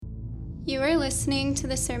You are listening to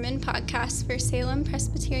the Sermon Podcast for Salem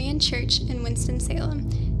Presbyterian Church in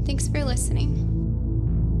Winston-Salem. Thanks for listening.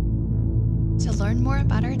 To learn more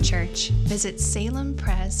about our church, visit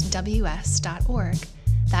salempresws.org.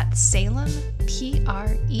 That's Salem,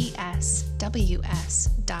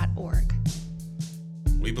 PRESWS.org.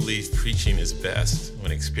 We believe preaching is best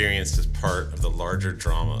when experienced as part of the larger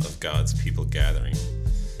drama of God's people gathering.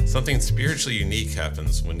 Something spiritually unique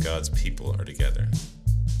happens when God's people are together.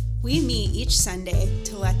 We meet each Sunday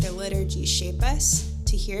to let the liturgy shape us,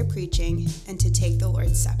 to hear preaching, and to take the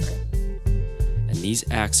Lord's Supper. And these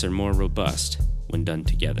acts are more robust when done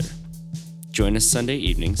together. Join us Sunday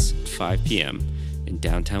evenings at 5 p.m. in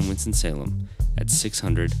downtown Winston-Salem at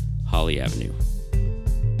 600 Holly Avenue.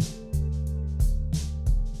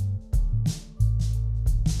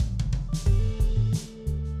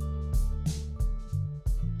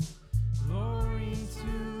 Glory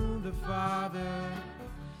to the Father,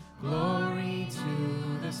 glory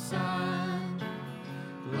to the Son,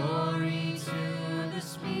 glory to the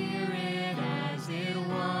Spirit, as it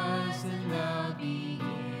was in the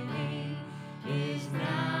beginning, is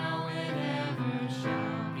now, and ever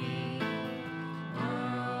shall be,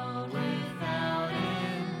 world without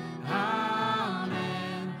end.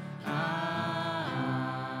 Amen. Amen.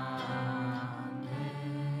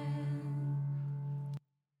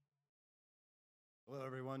 Hello,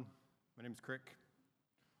 everyone. My name is Crick.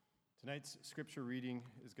 Tonight's scripture reading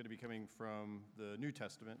is going to be coming from the New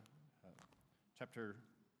Testament,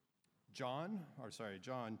 John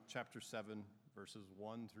chapter 7, verses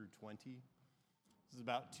 1 through 20. This is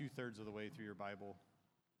about 2/3 of the way through your Bible.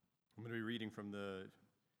 I'm going to be reading from the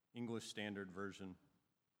English Standard Version.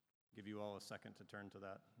 Give you all a second to turn to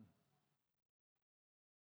that.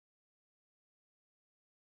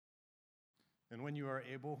 And when you are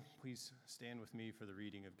able, please stand with me for the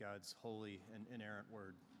reading of God's holy and inerrant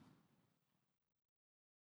word.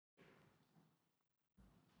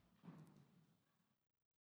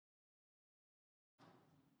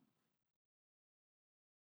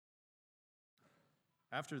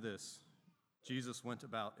 After this, Jesus went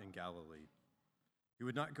about in Galilee. He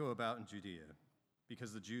would not go about in Judea,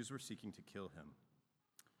 because the Jews were seeking to kill him.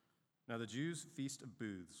 Now the Jews' feast of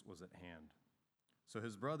booths was at hand. So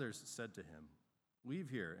his brothers said to him, "Leave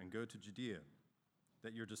here and go to Judea,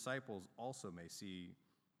 that your disciples also may see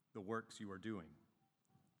the works you are doing.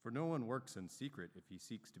 For no one works in secret if he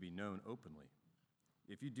seeks to be known openly.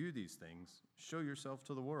 If you do these things, show yourself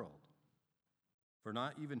to the world." For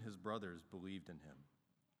not even his brothers believed in him.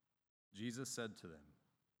 Jesus said to them,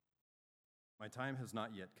 "My time has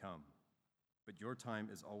not yet come, but your time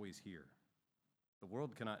is always here. The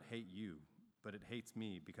world cannot hate you, but it hates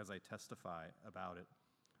me because I testify about it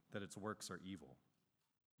that its works are evil.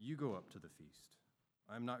 You go up to the feast.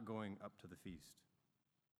 I am not going up to the feast,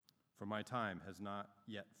 for my time has not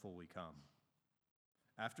yet fully come."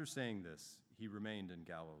 After saying this, he remained in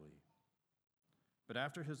Galilee. But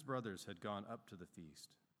after his brothers had gone up to the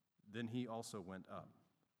feast, then he also went up,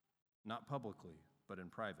 not publicly, but in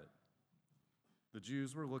private. The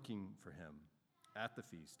Jews were looking for him at the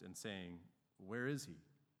feast and saying, "Where is he?"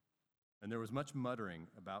 And there was much muttering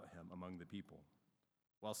about him among the people.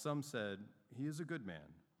 While some said, "He is a good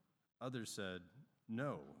man," others said,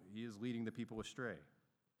 "No, he is leading the people astray."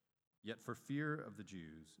 Yet for fear of the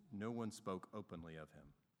Jews, no one spoke openly of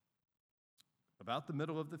him. About the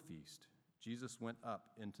middle of the feast, Jesus went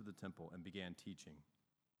up into the temple and began teaching.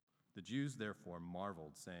 The Jews therefore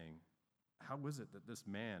marveled, saying, "How is it that this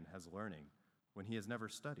man has learning when he has never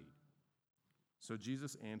studied?" So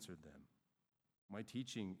Jesus answered them, "My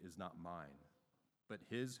teaching is not mine, but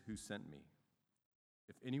his who sent me.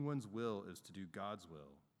 If anyone's will is to do God's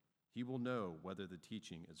will, he will know whether the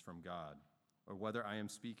teaching is from God or whether I am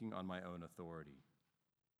speaking on my own authority.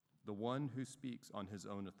 The one who speaks on his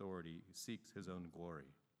own authority seeks his own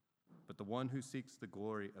glory, but the one who seeks the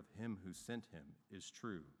glory of him who sent him is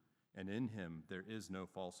true, and in him there is no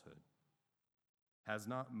falsehood. Has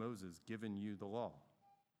not Moses given you the law?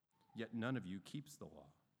 Yet none of you keeps the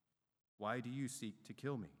law. Why do you seek to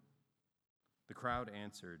kill me?" The crowd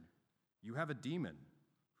answered, "You have a demon.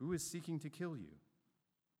 Who is seeking to kill you?"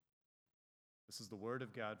 This is the word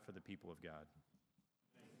of God for the people of God.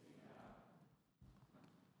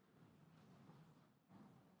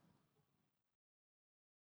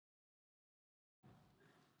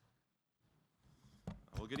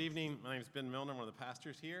 Well, good evening. My name is Ben Milner. I'm one of the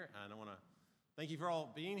pastors here, and I want to thank you for all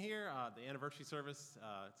being here. The anniversary service,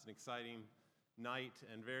 it's an exciting night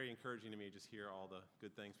and very encouraging to me to just hear all the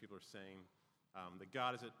good things people are saying. That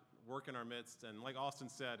God is at work in our midst, and like Austin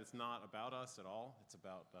said, it's not about us at all. It's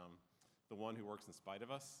about the one who works in spite of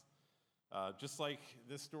us. Just like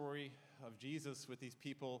this story of Jesus with these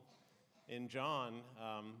people in John,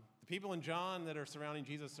 the people in John that are surrounding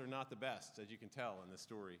Jesus are not the best, as you can tell in this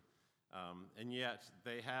story. And yet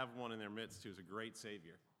they have one in their midst who's a great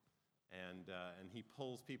Savior. And he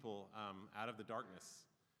pulls people out of the darkness.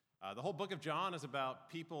 The whole book of John is about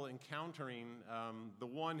people encountering the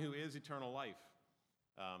one who is eternal life.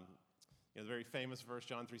 The very famous verse,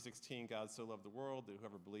 John 3:16, God so loved the world that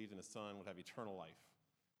whoever believed in his Son would have eternal life.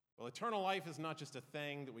 Well, eternal life is not just a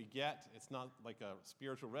thing that we get. It's not like a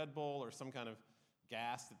spiritual Red Bull or some kind of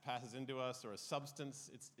gas that passes into us or a substance.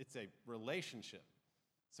 It's a relationship.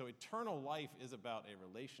 So eternal life is about a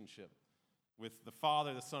relationship with the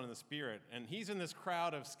Father, the Son, and the Spirit. And he's in this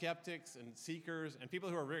crowd of skeptics and seekers and people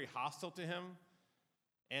who are very hostile to him.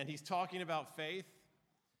 And he's talking about faith.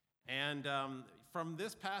 And from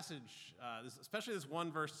this passage, especially this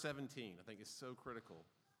one verse 17, I think is so critical,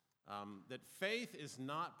 that faith is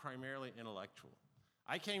not primarily intellectual.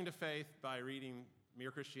 I came to faith by reading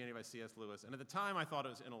Mere Christianity by C.S. Lewis. And at the time, I thought it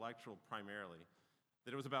was intellectual primarily,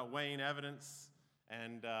 that it was about weighing evidence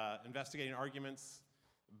and investigating arguments.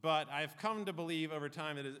 But I've come to believe over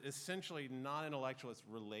time that it's essentially not intellectual, it's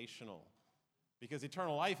relational. Because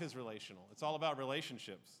eternal life is relational. It's all about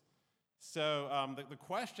relationships. So the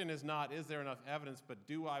question is not, is there enough evidence, but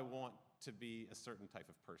do I want to be a certain type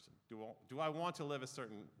of person? Do I want to live a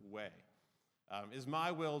certain way? Is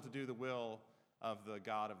my will to do the will of the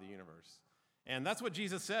God of the universe? And that's what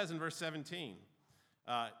Jesus says in verse 17.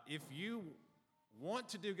 If you want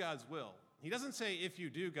to do God's will, he doesn't say if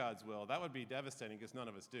you do God's will. That would be devastating because none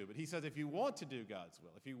of us do. But he says if you want to do God's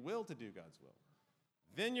will, if you will to do God's will,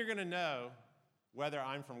 then you're going to know whether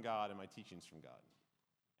I'm from God and my teaching's from God.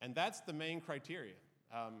 And that's the main criteria.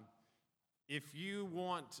 If you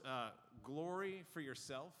want glory for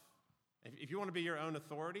yourself, if you want to be your own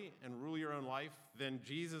authority and rule your own life, then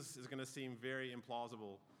Jesus is going to seem very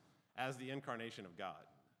implausible as the incarnation of God.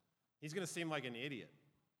 He's going to seem like an idiot,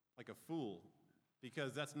 like a fool,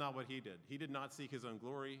 because that's not what he did. He did not seek his own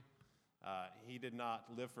glory. He did not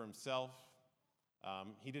live for himself.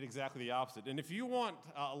 He did exactly the opposite. And if you want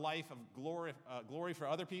a life of glory for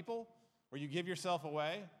other people, where you give yourself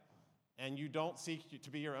away and you don't seek to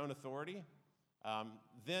be your own authority,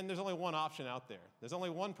 then there's only one option out there. There's only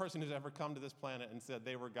one person who's ever come to this planet and said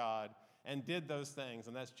they were God and did those things,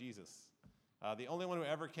 and that's Jesus. The only one who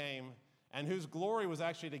ever came and whose glory was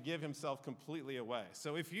actually to give himself completely away.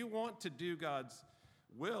 So if you want to do God's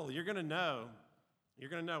will, you're going to know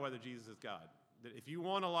whether Jesus is God. That if you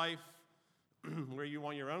want a life where you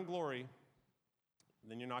want your own glory,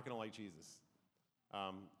 then you're not going to like Jesus.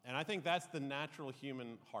 And I think that's the natural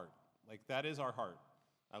human heart. Like, that is our heart.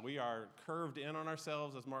 We are curved in on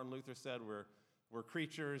ourselves, as Martin Luther said. We're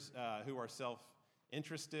creatures who are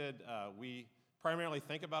self-interested. We primarily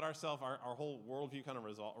think about ourselves. Our whole worldview kind of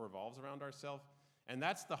revolves around ourselves. And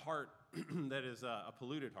that's the heart that is a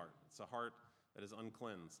polluted heart. It's a heart that is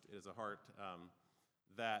uncleansed. It is a heart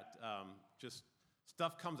that just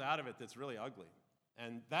stuff comes out of it that's really ugly.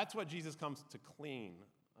 And that's what Jesus comes to clean.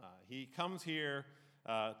 He comes here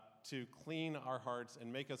to clean our hearts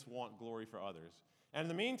and make us want glory for others. And in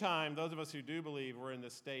the meantime, those of us who do believe, we're in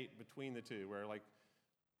this state between the two, where like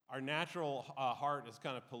our natural heart is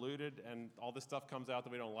kind of polluted and all this stuff comes out that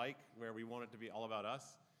we don't like, where we want it to be all about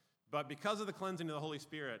us. But because of the cleansing of the Holy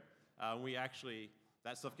Spirit,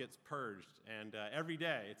 that stuff gets purged. And every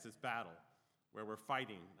day it's this battle where we're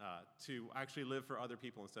fighting to actually live for other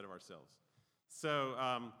people instead of ourselves. So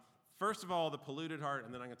first of all, the polluted heart,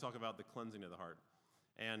 and then I'm going to talk about the cleansing of the heart.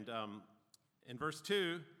 And in verse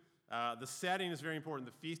 2, the setting is very important,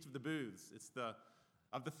 the Feast of the Booths.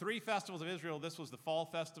 Of the three festivals of Israel, this was the fall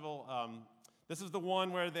festival. This is the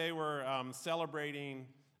one where they were celebrating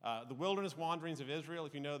the wilderness wanderings of Israel,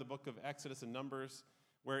 if you know the book of Exodus and Numbers,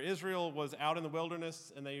 where Israel was out in the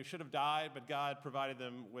wilderness and they should have died, but God provided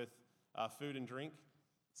them with food and drink.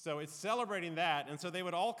 So it's celebrating that, and so they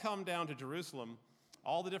would all come down to Jerusalem,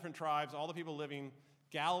 all the different tribes, all the people living,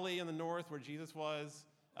 Galilee in the north where Jesus was,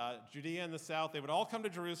 Judea in the south. They would all come to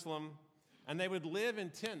Jerusalem, and they would live in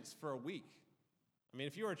tents for a week. I mean,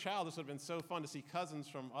 if you were a child, this would have been so fun to see cousins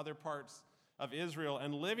from other parts of Israel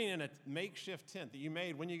and living in a makeshift tent that you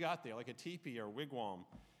made when you got there, like a teepee or wigwam.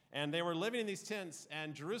 And they were living in these tents,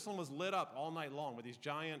 and Jerusalem was lit up all night long with these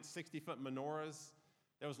giant 60-foot menorahs.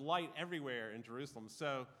 There was light everywhere in Jerusalem.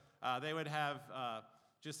 So they would have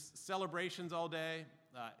just celebrations all day,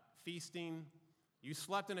 feasting. You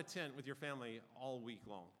slept in a tent with your family all week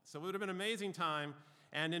long. So it would have been an amazing time.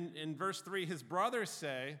 And in verse 3, his brothers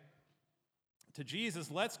say to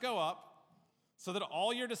Jesus, let's go up so that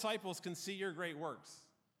all your disciples can see your great works.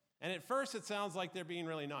 And at first it sounds like they're being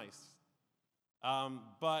really nice.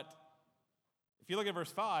 But if you look at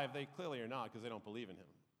verse 5, they clearly are not because they don't believe in him.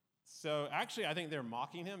 So actually, I think they're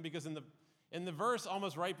mocking him because in the verse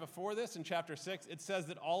almost right before this, in chapter 6, it says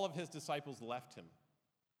that all of his disciples left him.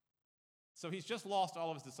 So he's just lost all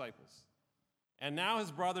of his disciples. And now his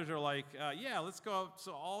brothers are like, yeah, let's go up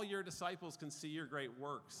so all your disciples can see your great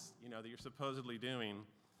works, that you're supposedly doing.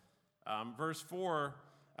 Verse 4,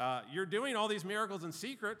 you're doing all these miracles in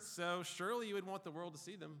secret, so surely you would want the world to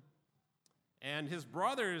see them. And his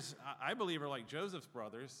brothers, I believe, are like Joseph's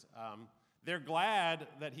brothers. They're glad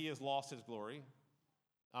that he has lost his glory.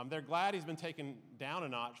 They're glad he's been taken down a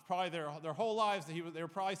notch. Probably their whole lives, they were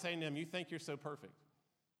probably saying to him, you think you're so perfect.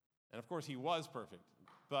 And of course, he was perfect.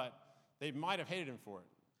 But they might have hated him for it,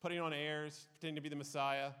 putting on airs, pretending to be the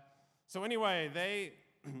Messiah. So anyway,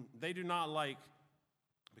 they do not like,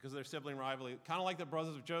 because of their sibling rivalry, kind of like the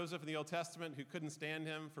brothers of Joseph in the Old Testament who couldn't stand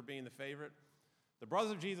him for being the favorite. The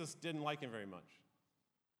brothers of Jesus didn't like him very much.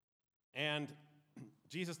 And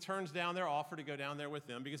Jesus turns down their offer to go down there with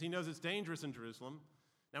them because he knows it's dangerous in Jerusalem.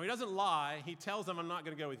 Now, he doesn't lie. He tells them, I'm not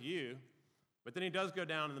going to go with you. But then he does go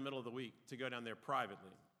down in the middle of the week to go down there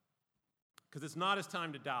privately because it's not his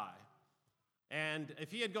time to die. And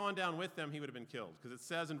if he had gone down with them, he would have been killed because it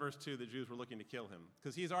says in verse 2 the Jews were looking to kill him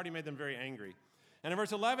because he's already made them very angry. And in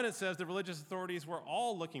verse 11, it says the religious authorities were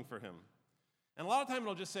all looking for him. And a lot of time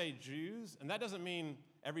it'll just say Jews, and that doesn't mean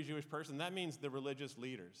every Jewish person. That means the religious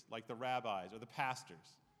leaders, like the rabbis or the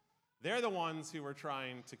pastors. They're the ones who were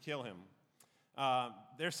trying to kill him.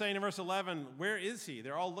 They're saying in verse 11, where is he?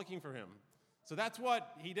 They're all looking for him. So that's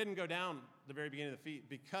what he didn't go down the very beginning of the feast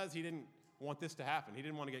because he didn't want this to happen. He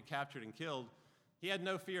didn't want to get captured and killed. He had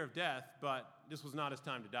no fear of death, but this was not his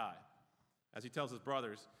time to die, as he tells his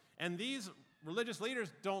brothers. And these religious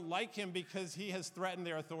leaders don't like him because he has threatened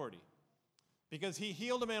their authority. Because he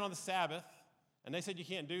healed a man on the Sabbath, and they said, you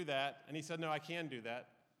can't do that. And he said, no, I can do that.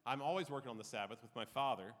 I'm always working on the Sabbath with my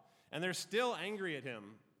Father. And they're still angry at him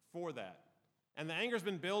for that. And the anger's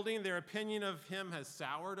been building. Their opinion of him has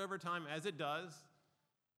soured over time, as it does.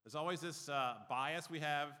 There's always this bias we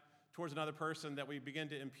have towards another person that we begin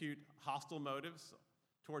to impute hostile motives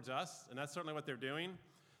towards us, and that's certainly what they're doing.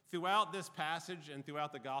 Throughout this passage and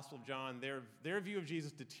throughout the Gospel of John, their view of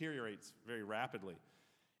Jesus deteriorates very rapidly.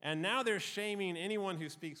 And now they're shaming anyone who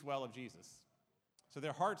speaks well of Jesus. So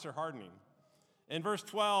their hearts are hardening. In verse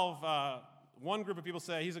 12, one group of people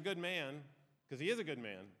say he's a good man, because he is a good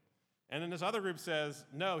man. And then this other group says,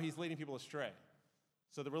 no, he's leading people astray.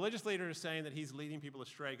 So the religious leaders are saying that he's leading people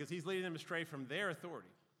astray because he's leading them astray from their authority.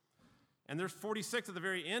 And there's 46 at the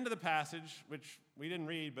very end of the passage, which we didn't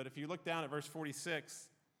read, but if you look down at verse 46,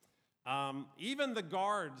 even the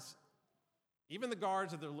guards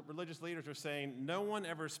of the religious leaders are saying, no one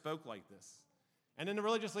ever spoke like this. And then the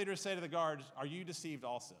religious leaders say to the guards, are you deceived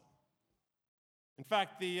also? In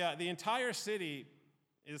fact, the entire city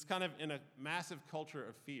is kind of in a massive culture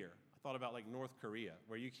of fear. I thought about like North Korea,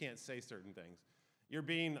 where you can't say certain things. You're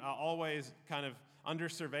being always kind of under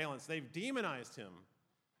surveillance. They've demonized him.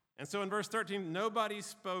 And so in verse 13, nobody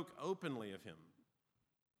spoke openly of him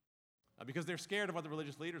because they're scared of what the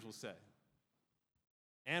religious leaders will say.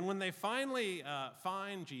 And when they finally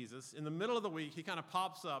find Jesus, in the middle of the week, he kind of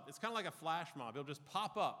pops up. It's kind of like a flash mob. He'll just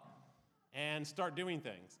pop up and start doing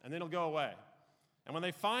things, and then he'll go away. And when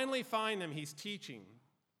they finally find him, he's teaching.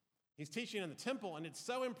 He's teaching in the temple, and it's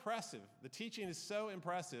so impressive. The teaching is so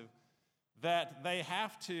impressive that they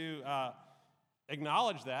have to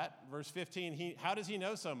acknowledge that. Verse 15, how does he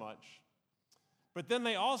know so much? But then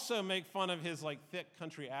they also make fun of his like thick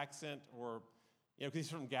country accent, or because he's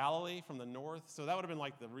from Galilee, from the north. So that would have been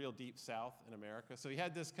like the real deep south in America. So he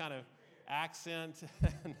had this kind of accent.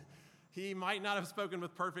 And he might not have spoken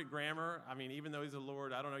with perfect grammar. I mean, even though he's a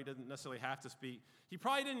Lord, I don't know, he doesn't necessarily have to speak. He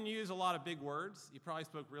probably didn't use a lot of big words. He probably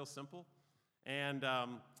spoke real simple. And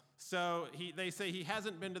so they say he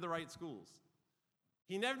hasn't been to the right schools.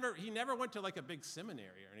 He never went to like a big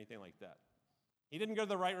seminary or anything like that. He didn't go to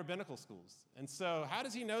the right rabbinical schools. And so how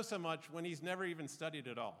does he know so much when he's never even studied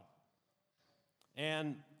at all?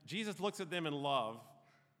 And Jesus looks at them in love,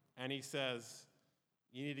 and he says,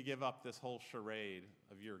 you need to give up this whole charade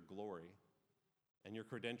of your glory and your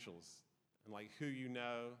credentials and like who you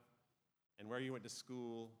know and where you went to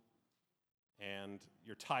school and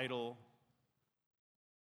your title.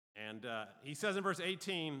 And he says in verse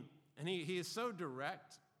 18, and he is so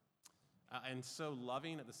direct and so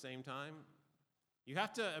loving at the same time. You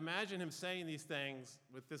have to imagine him saying these things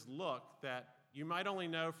with this look that you might only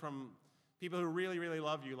know from people who really, really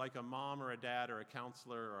love you, like a mom or a dad or a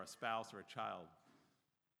counselor or a spouse or a child.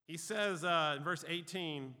 He says in verse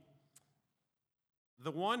 18,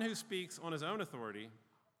 the one who speaks on his own authority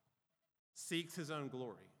seeks his own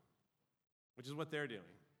glory, which is what they're doing.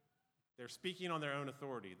 They're speaking on their own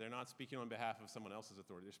authority. They're not speaking on behalf of someone else's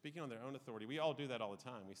authority. They're speaking on their own authority. We all do that all the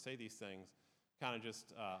time. We say these things kind of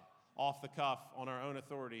just off the cuff on our own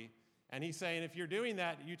authority. And he's saying, if you're doing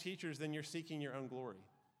that, you teachers, then you're seeking your own glory.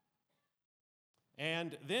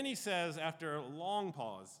 And then he says, after a long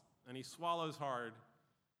pause, and he swallows hard,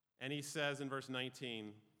 and he says in verse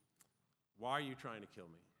 19, why are you trying to kill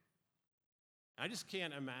me? I just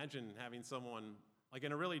can't imagine having someone, like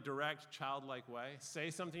in a really direct, childlike way, say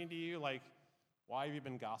something to you like, why have you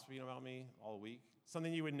been gossiping about me all week?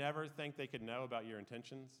 Something you would never think they could know about your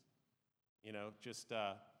intentions. You know, just,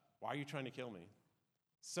 why are you trying to kill me?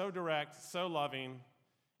 So direct, so loving.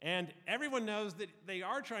 And everyone knows that they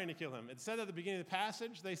are trying to kill him. It said at the beginning of the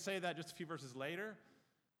passage, they say that just a few verses later,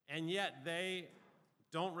 and yet they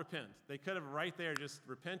don't repent. They could have right there just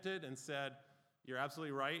repented and said, you're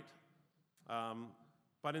absolutely right.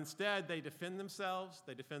 But instead, they defend themselves,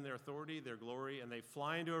 they defend their authority, their glory, and they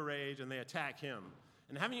fly into a rage and they attack him.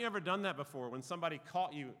 And haven't you ever done that before when somebody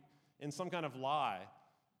caught you in some kind of lie,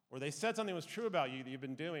 or they said something was true about you that you've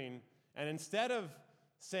been doing, and instead of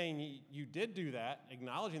saying you did do that,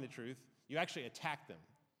 acknowledging the truth, you actually attack them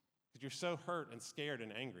because you're so hurt and scared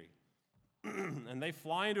and angry. And they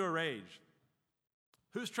fly into a rage.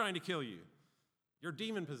 Who's trying to kill you? You're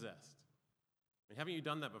demon-possessed. I mean, haven't you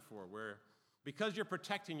done that before, where because you're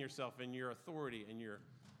protecting yourself and your authority and your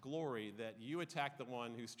glory, that you attack the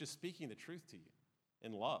one who's just speaking the truth to you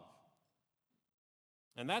in love?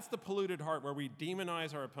 And that's the polluted heart, where we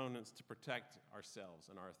demonize our opponents to protect ourselves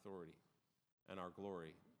and our authority and our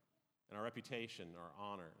glory and our reputation, our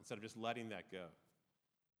honor, instead of just letting that go.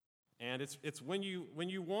 And it's when you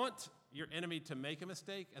want your enemy to make a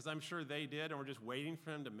mistake, as I'm sure they did, and we're just waiting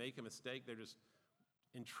for him to make a mistake, they're just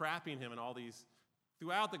entrapping him in all these,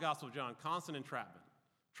 throughout the Gospel of John, constant entrapment,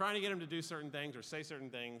 trying to get him to do certain things or say certain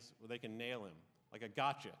things where they can nail him, like a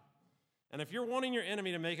gotcha. And if you're wanting your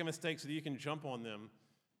enemy to make a mistake so that you can jump on them,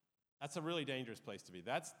 that's a really dangerous place to be.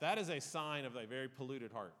 That is a sign of a very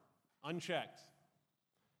polluted heart, unchecked.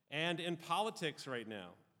 And in politics right now,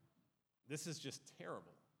 this is just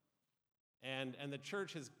terrible. And the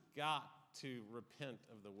church has got to repent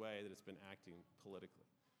of the way that it's been acting politically.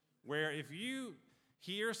 Where if you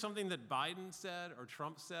hear something that Biden said or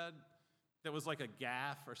Trump said that was like a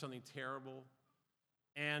gaffe or something terrible,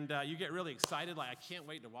 and you get really excited, like, I can't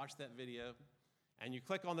wait to watch that video, and you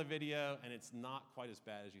click on the video, and it's not quite as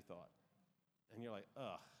bad as you thought. And you're like,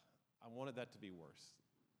 ugh, I wanted that to be worse.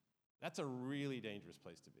 That's a really dangerous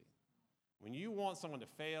place to be. When you want someone to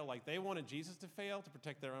fail, like they wanted Jesus to fail to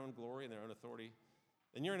protect their own glory and their own authority,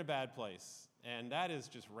 then you're in a bad place. And that is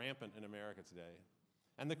just rampant in America today.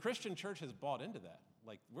 And the Christian church has bought into that.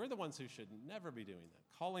 Like, we're the ones who should never be doing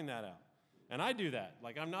that, calling that out. And I do that.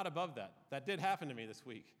 Like, I'm not above that. That did happen to me this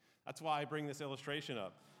week. That's why I bring this illustration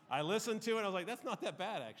up. I listened to it, and I was like, that's not that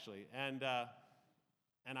bad, actually. And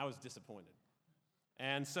I was disappointed.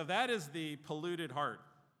 And so that is the polluted heart.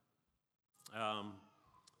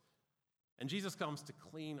 And Jesus comes to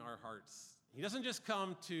clean our hearts. He doesn't just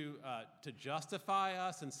come to justify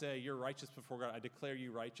us and say, you're righteous before God. I declare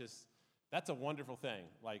you righteous. That's a wonderful thing.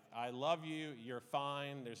 Like, I love you. You're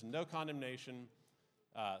fine. There's no condemnation.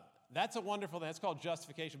 That's a wonderful thing. That's called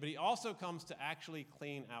justification. But he also comes to actually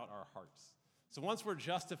clean out our hearts. So once we're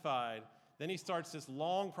justified, then he starts this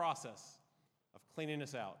long process of cleaning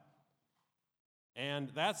us out. And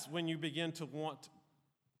that's when you begin to want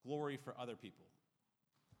glory for other people.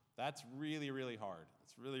 That's really, really hard.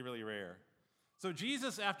 It's really, really rare. So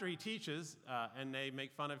Jesus, after he teaches, and they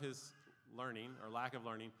make fun of his learning or lack of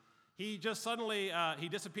learning, he just suddenly, he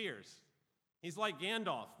disappears. He's like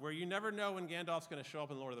Gandalf, where you never know when Gandalf's going to show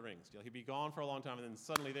up in Lord of the Rings. He'll be gone for a long time, and then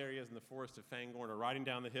suddenly there he is in the forest of Fangorn, or riding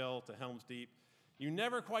down the hill to Helm's Deep. You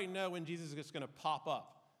never quite know when Jesus is just going to pop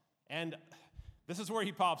up. And this is where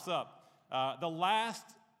he pops up. The last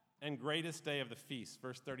and greatest day of the feast,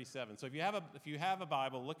 verse 37. So if you have a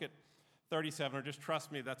Bible, look at 37, or just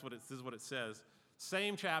trust me, this is what it says.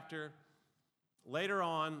 Same chapter. Later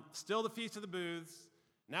on, still the Feast of the Booths.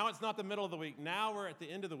 Now it's not the middle of the week. Now we're at the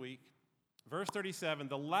end of the week. Verse 37,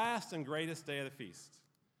 the last and greatest day of the feast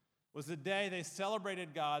was the day they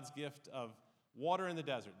celebrated God's gift of water in the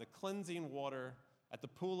desert, the cleansing water at the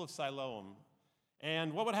pool of Siloam.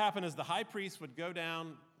 And what would happen is the high priest would go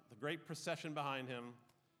down, the great procession behind him,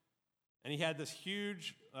 and he had this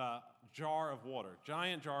huge jar of water,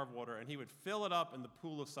 giant jar of water, and he would fill it up in the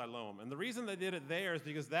pool of Siloam. And the reason they did it there is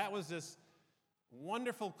because that was this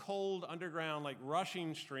wonderful, cold, underground, like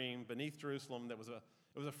rushing stream beneath Jerusalem that was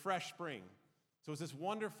a fresh spring. So it was this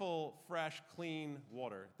wonderful, fresh, clean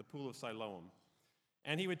water, the pool of Siloam.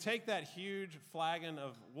 And he would take that huge flagon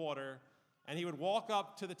of water, and he would walk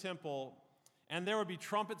up to the temple, and there would be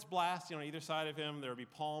trumpets blasting on either side of him. There would be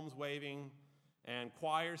palms waving, and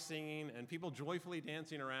choirs singing, and people joyfully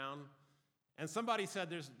dancing around. And somebody said,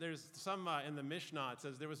 there's some in the Mishnah, it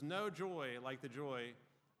says, there was no joy like the joy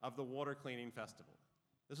of the water cleaning festival.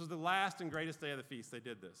 This was the last and greatest day of the feast. They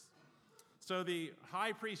did this. So the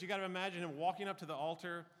high priest, you got to imagine him walking up to the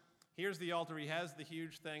altar. Here's the altar. He has the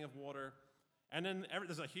huge thing of water. And then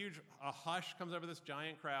there's a hush comes over this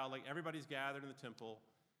giant crowd, like everybody's gathered in the temple,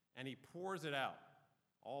 and he pours it out,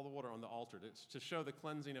 all the water on the altar, to show the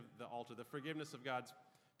cleansing of the altar, the forgiveness of God's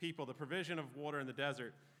people, the provision of water in the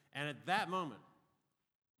desert. And at that moment,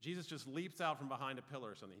 Jesus just leaps out from behind a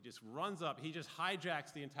pillar or something. He just runs up. He just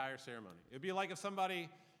hijacks the entire ceremony. It would be like if somebody,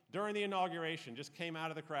 during the inauguration, just came out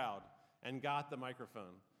of the crowd and got the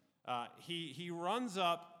microphone. He runs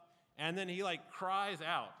up, and then he cries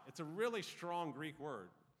out. It's a really strong Greek word,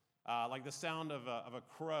 like the sound of a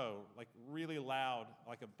crow, like really loud,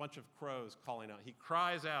 like a bunch of crows calling out. He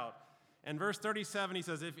cries out. And verse 37, he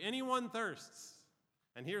says, if anyone thirsts,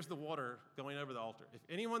 and here's the water going over the altar. If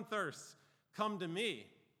anyone thirsts, come to me,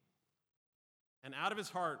 and out of his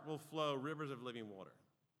heart will flow rivers of living water.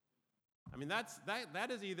 I mean,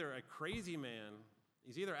 that is either a crazy man,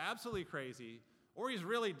 he's either absolutely crazy, or he's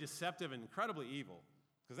really deceptive and incredibly evil,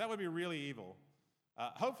 because that would be really evil.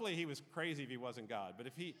 Hopefully he was crazy if he wasn't God, but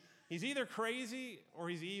if he's either crazy, or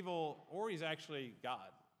he's evil, or he's actually God.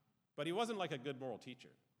 But he wasn't like a good moral teacher.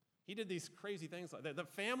 He did these crazy things like that. The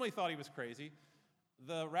family thought he was crazy.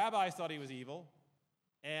 The rabbis thought he was evil.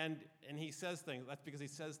 And he says things, that's because he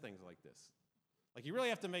says things like this. Like, you really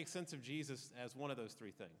have to make sense of Jesus as one of those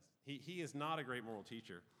three things. He is not a great moral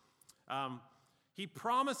teacher. He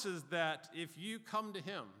promises that if you come to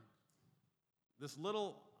him, this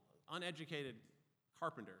little uneducated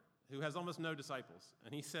carpenter who has almost no disciples,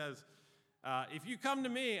 and he says, if you come to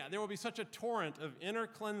me, there will be such a torrent of inner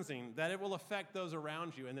cleansing that it will affect those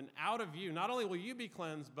around you. And then out of you, not only will you be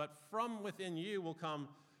cleansed, but from within you will come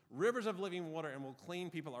rivers of living water and will clean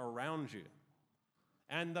people around you.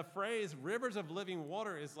 And the phrase rivers of living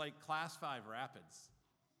water is like Class 5 rapids.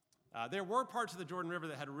 There were parts of the Jordan River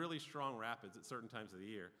that had really strong rapids at certain times of the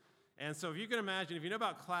year. And so if you can imagine, if you know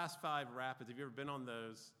about Class 5 rapids, if you've ever been on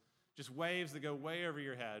those, just waves that go way over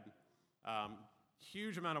your head,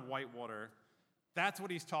 huge amount of white water, that's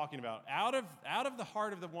what he's talking about. Out of the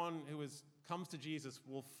heart of the one who comes to Jesus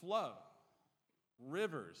will flow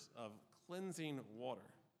rivers of cleansing water.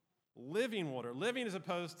 Living water, living as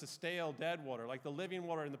opposed to stale, dead water, like the living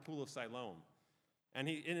water in the pool of Siloam. And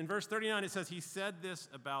in verse 39, it says, he said this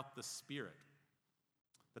about the Spirit,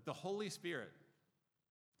 that the Holy Spirit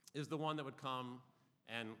is the one that would come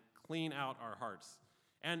and clean out our hearts.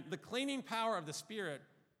 And the cleaning power of the Spirit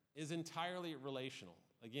is entirely relational.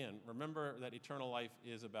 Again, remember that eternal life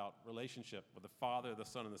is about relationship with the Father, the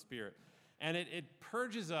Son, and the Spirit. And it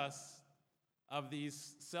purges us of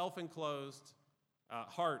these self-enclosed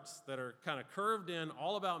hearts that are kind of curved in,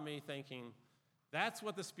 all about me, thinking, that's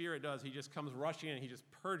what the Spirit does. He just comes rushing in and he just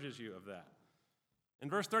purges you of that. In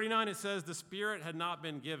verse 39, it says, the Spirit had not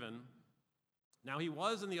been given. Now, he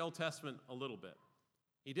was in the Old Testament a little bit.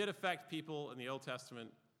 He did affect people in the Old Testament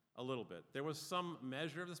a little bit. There was some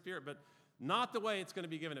measure of the Spirit, but not the way it's going to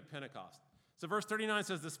be given at Pentecost. So verse 39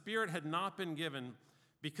 says, the Spirit had not been given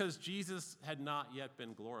because Jesus had not yet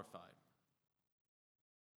been glorified.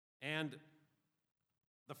 And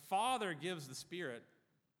the Father gives the Spirit,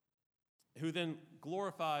 who then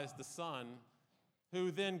glorifies the Son,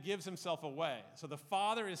 who then gives himself away. So the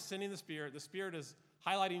Father is sending the Spirit is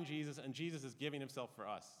highlighting Jesus, and Jesus is giving himself for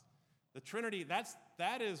us. The Trinity,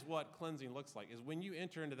 that is what cleansing looks like, is when you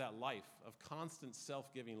enter into that life of constant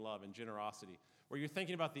self-giving love and generosity, where you're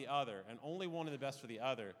thinking about the other and only wanting the best for the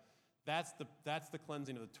other. That's the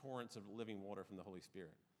cleansing of the torrents of living water from the Holy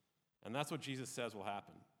Spirit. And that's what Jesus says will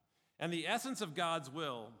happen. And the essence of God's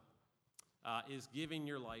will is giving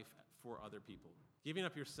your life for other people, giving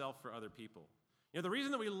up yourself for other people. You know, the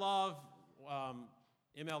reason that we love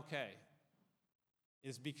MLK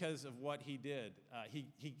is because of what he did.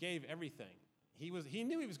 He gave everything. He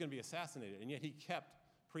knew he was going to be assassinated, and yet he kept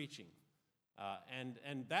preaching. And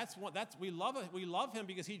we love him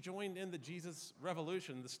because he joined in the Jesus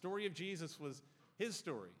revolution. The story of Jesus was his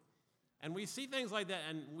story. And we see things like that,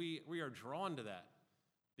 and we are drawn to that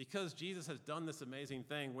because Jesus has done this amazing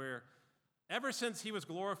thing where ever since he was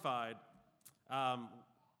glorified,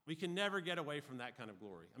 we can never get away from that kind of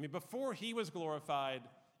glory. I mean, before he was glorified,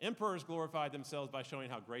 emperors glorified themselves by showing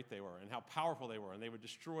how great they were and how powerful they were, and they would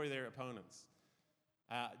destroy their opponents.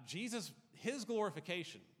 Jesus, his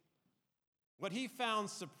glorification What he found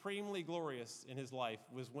supremely glorious in his life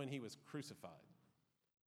was when he was crucified.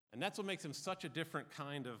 And that's what makes him such a different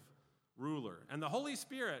kind of ruler. And the Holy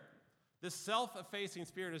Spirit, this self-effacing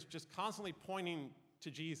Spirit, is just constantly pointing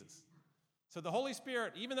to Jesus. So the Holy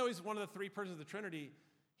Spirit, even though he's one of the three persons of the Trinity,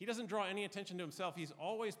 he doesn't draw any attention to himself. He's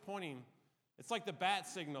always pointing. It's like the bat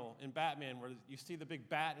signal in Batman where you see the big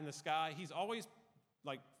bat in the sky. He's always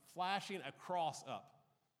like flashing a cross up.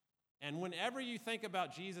 And whenever you think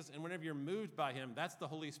about Jesus and whenever you're moved by him, that's the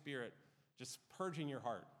Holy Spirit just purging your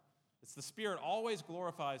heart. It's the Spirit always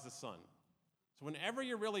glorifies the Son. So whenever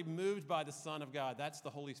you're really moved by the Son of God, that's the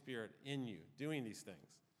Holy Spirit in you doing these things.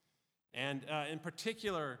 And in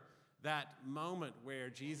particular, that moment where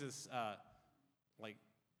Jesus, like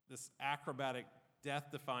this acrobatic,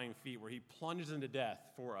 death-defying feat where he plunges into death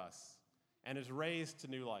for us and is raised to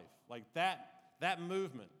new life. Like that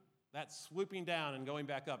movement, that swooping down and going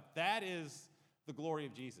back up, that is the glory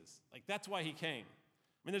of Jesus. Like that's why he came.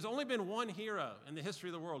 I mean, there's only been one hero in the history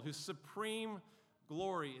of the world whose supreme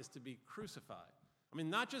glory is to be crucified. I mean,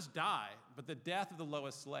 not just die, but the death of the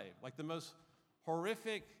lowest slave, like the most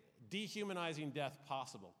horrific, dehumanizing death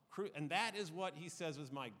possible. And that is what he says is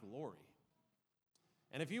my glory.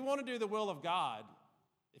 And if you want to do the will of God,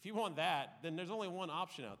 if you want that, then there's only one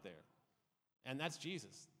option out there, and that's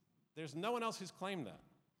Jesus. There's no one else who's claimed that.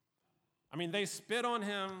 I mean, they spit on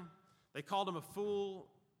him. They called him a fool.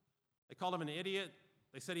 They called him an idiot.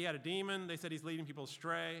 They said he had a demon. They said he's leading people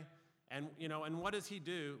astray. And, and what does he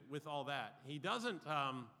do with all that? He doesn't,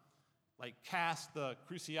 cast the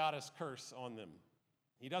Cruciatus curse on them.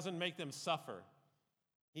 He doesn't make them suffer.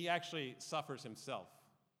 He actually suffers himself.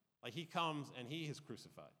 Like he comes and he is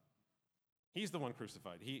crucified. He's the one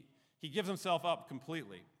crucified. He gives himself up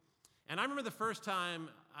completely. And I remember the first time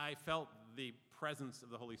I felt the presence of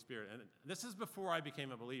the Holy Spirit. And this is before I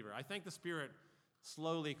became a believer. I think the Spirit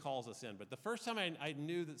slowly calls us in. But the first time I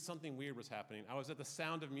knew that something weird was happening, I was at the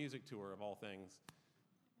Sound of Music tour, of all things,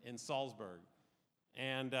 in Salzburg.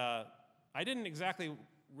 And I didn't exactly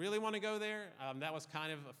really want to go there. That was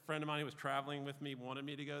kind of a friend of mine who was traveling with me wanted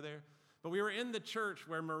me to go there. But we were in the church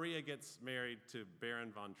where Maria gets married to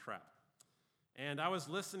Baron von Trapp. And I was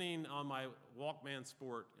listening on my Walkman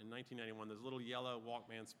Sport in 1991, those little yellow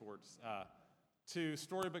Walkman Sports, to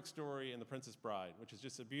Storybook Story and The Princess Bride, which is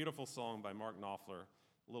just a beautiful song by Mark Knopfler,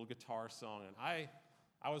 a little guitar song. And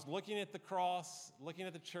I was looking at the cross, looking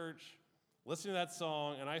at the church, listening to that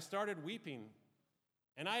song, and I started weeping.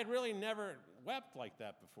 And I had really never wept like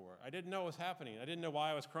that before. I didn't know what was happening. I didn't know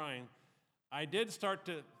why I was crying. I did start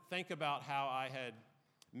to think about how I had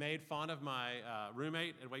made fun of my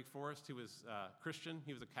roommate at Wake Forest who was Christian.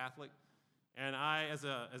 He was a Catholic. And I, as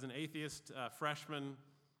an atheist freshman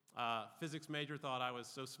physics major, thought I was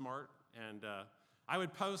so smart. And I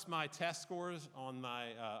would post my test scores on my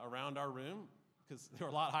around our room because they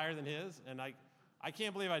were a lot higher than his. And I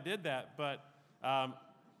can't believe I did that. But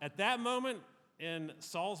at that moment in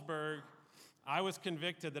Salzburg, I was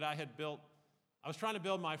convicted that I was trying to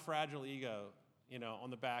build my fragile ego, on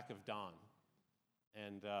the back of Don.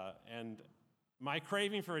 And my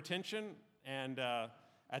craving for attention and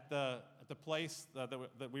at the place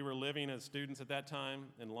that we were living as students at that time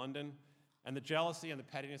in London, and the jealousy and the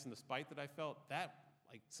pettiness and the spite that I felt, that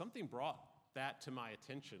something brought that to my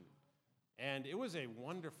attention. And it was a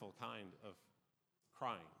wonderful kind of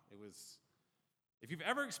crying. It was, if you've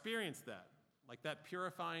ever experienced that, like that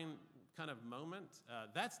purifying kind of moment,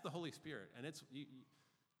 that's the Holy Spirit. And it's,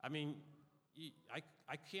 I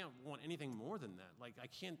can't want anything more than that. Like, I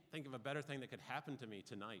can't think of a better thing that could happen to me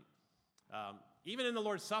tonight. Even in the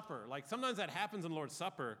Lord's Supper, sometimes that happens in the Lord's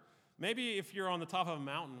Supper. Maybe if you're on the top of a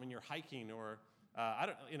mountain when you're hiking or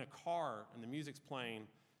in a car and the music's playing.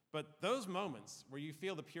 But those moments where you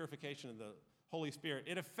feel the purification of the Holy Spirit,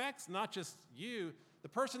 it affects not just you. The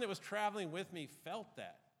person that was traveling with me felt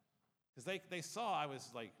that. Because they saw I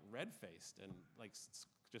was red-faced and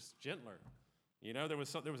just gentler. There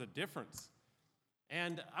was a difference.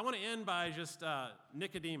 And I want to end by just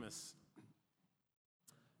Nicodemus.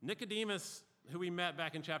 Nicodemus, who we met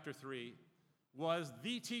back in chapter 3, was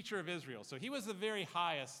the teacher of Israel. So he was the very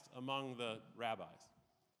highest among the rabbis.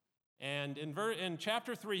 And in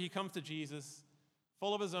chapter 3, he comes to Jesus,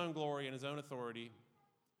 full of his own glory and his own authority.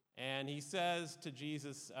 And he says to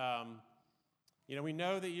Jesus, we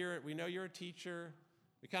know you're a teacher.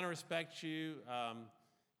 We kind of respect you.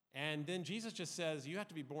 And then Jesus just says, you have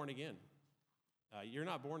to be born again. You're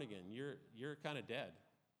not born again. You're kind of dead.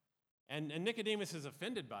 And Nicodemus is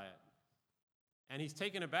offended by it. And he's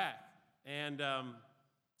taken aback. And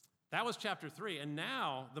that was chapter 3. And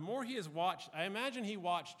now, the more he has watched, I imagine he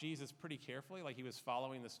watched Jesus pretty carefully, like he was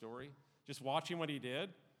following the story, just watching what he did.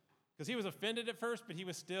 Because he was offended at first, but he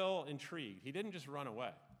was still intrigued. He didn't just run away.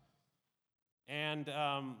 And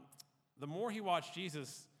the more he watched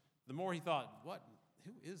Jesus, the more he thought,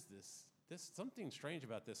 who is this? There's something strange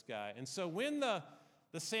about this guy. And so when the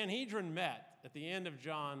Sanhedrin met at the end of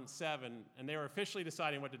John 7, and they were officially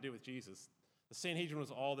deciding what to do with Jesus, the Sanhedrin was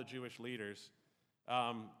all the Jewish leaders.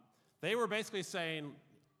 They were basically saying,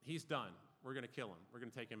 he's done. We're going to kill him. We're going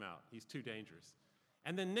to take him out. He's too dangerous.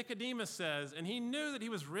 And then Nicodemus says, and he knew that he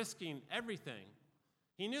was risking everything.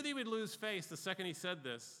 He knew that he would lose face the second he said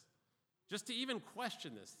this, just to even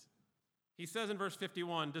question this. He says in verse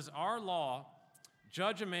 51, does our law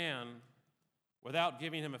judge a man without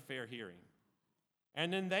giving him a fair hearing?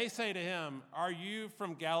 And then they say to him, are you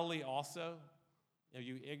from Galilee also? Are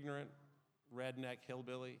you ignorant, redneck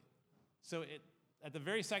hillbilly? So at the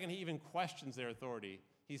very second he even questions their authority,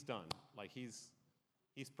 he's done. Like he's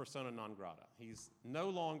persona non grata. He's no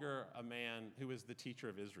longer a man who is the teacher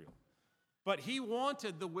of Israel. But he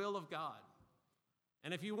wanted the will of God.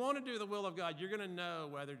 And if you want to do the will of God, you're going to know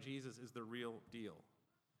whether Jesus is the real deal.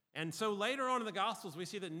 And so later on in the Gospels, we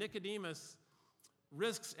see that Nicodemus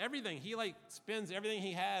risks everything. He spends everything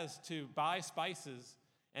he has to buy spices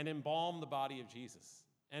and embalm the body of Jesus.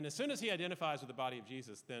 And as soon as he identifies with the body of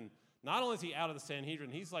Jesus, then not only is he out of the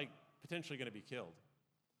Sanhedrin, he's potentially going to be killed.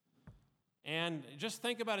 And just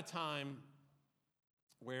think about a time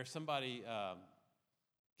where somebody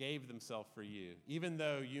gave themselves for you, even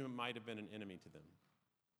though you might have been an enemy to them.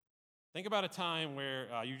 Think about a time where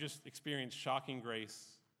you just experienced shocking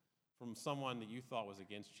grace from someone that you thought was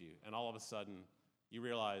against you, and all of a sudden you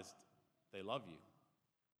realized they love you,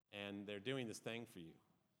 and they're doing this thing for you.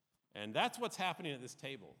 And that's what's happening at this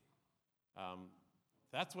table.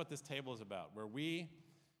 That's what this table is about, where we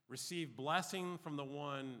receive blessing from the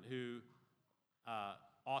one who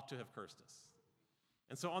ought to have cursed us.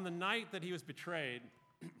 And so on the night that he was betrayed,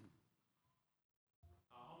 on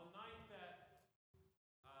the night that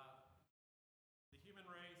the human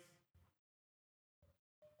race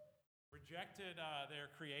rejected their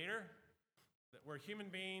creator, where human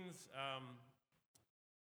beings,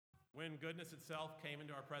 when goodness itself came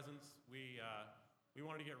into our presence, we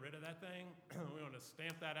wanted to get rid of that thing. We wanted to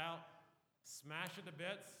stamp that out, smash it to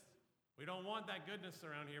bits. We don't want that goodness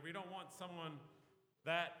around here. We don't want someone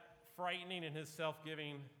that frightening in his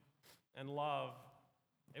self-giving and love.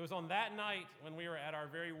 It was on that night when we were at our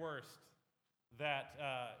very worst that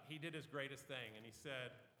he did his greatest thing. And he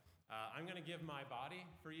said, I'm going to give my body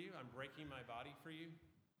for you. I'm breaking my body for you.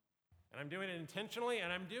 And I'm doing it intentionally,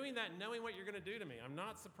 and I'm doing that knowing what you're going to do to me. I'm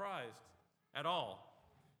not surprised at all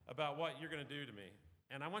about what you're going to do to me.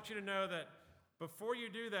 And I want you to know that before you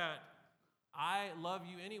do that, I love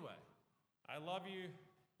you anyway. I love you.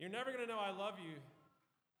 You're never going to know I love you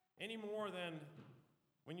any more than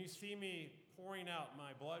when you see me pouring out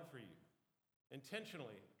my blood for you.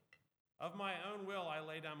 Intentionally. Of my own will, I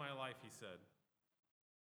lay down my life, he said.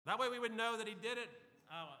 That way we would know that he did it.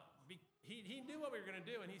 He knew what we were going to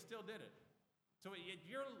do, and he still did it. So at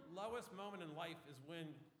your lowest moment in life is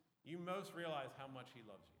when you most realize how much he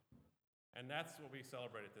loves you. And that's what we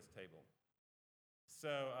celebrate at this table.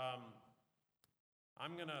 So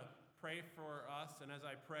I'm going to pray for us, and as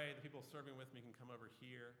I pray, the people serving with me can come over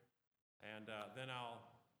here, and then I'll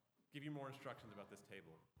give you more instructions about this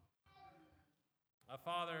table.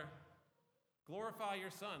 Father, glorify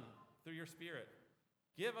your Son through your Spirit.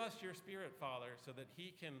 Give us your Spirit, Father, so that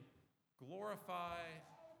he can glorify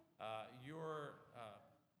your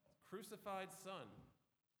crucified Son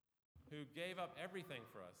who gave up everything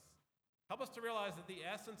for us. Help us to realize that the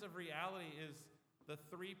essence of reality is the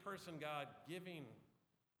three-person God giving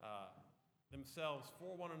themselves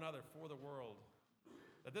for one another, for the world.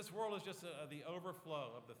 That this world is just the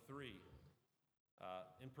overflow of the three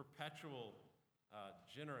in perpetual,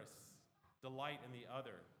 generous delight in the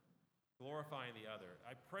other, glorifying the other.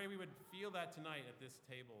 I pray we would feel that tonight at this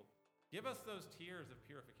table. Give us those tears of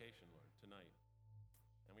purification, Lord, tonight.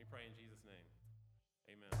 And we pray in Jesus' name.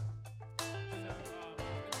 Amen.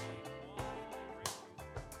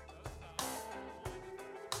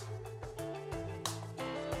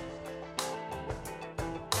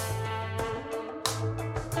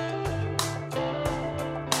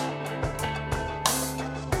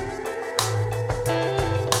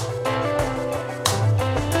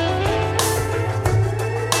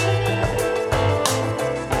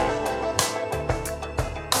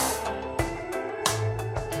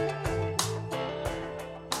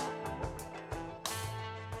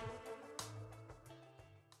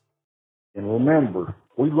 And remember,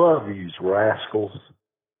 we love you, rascals.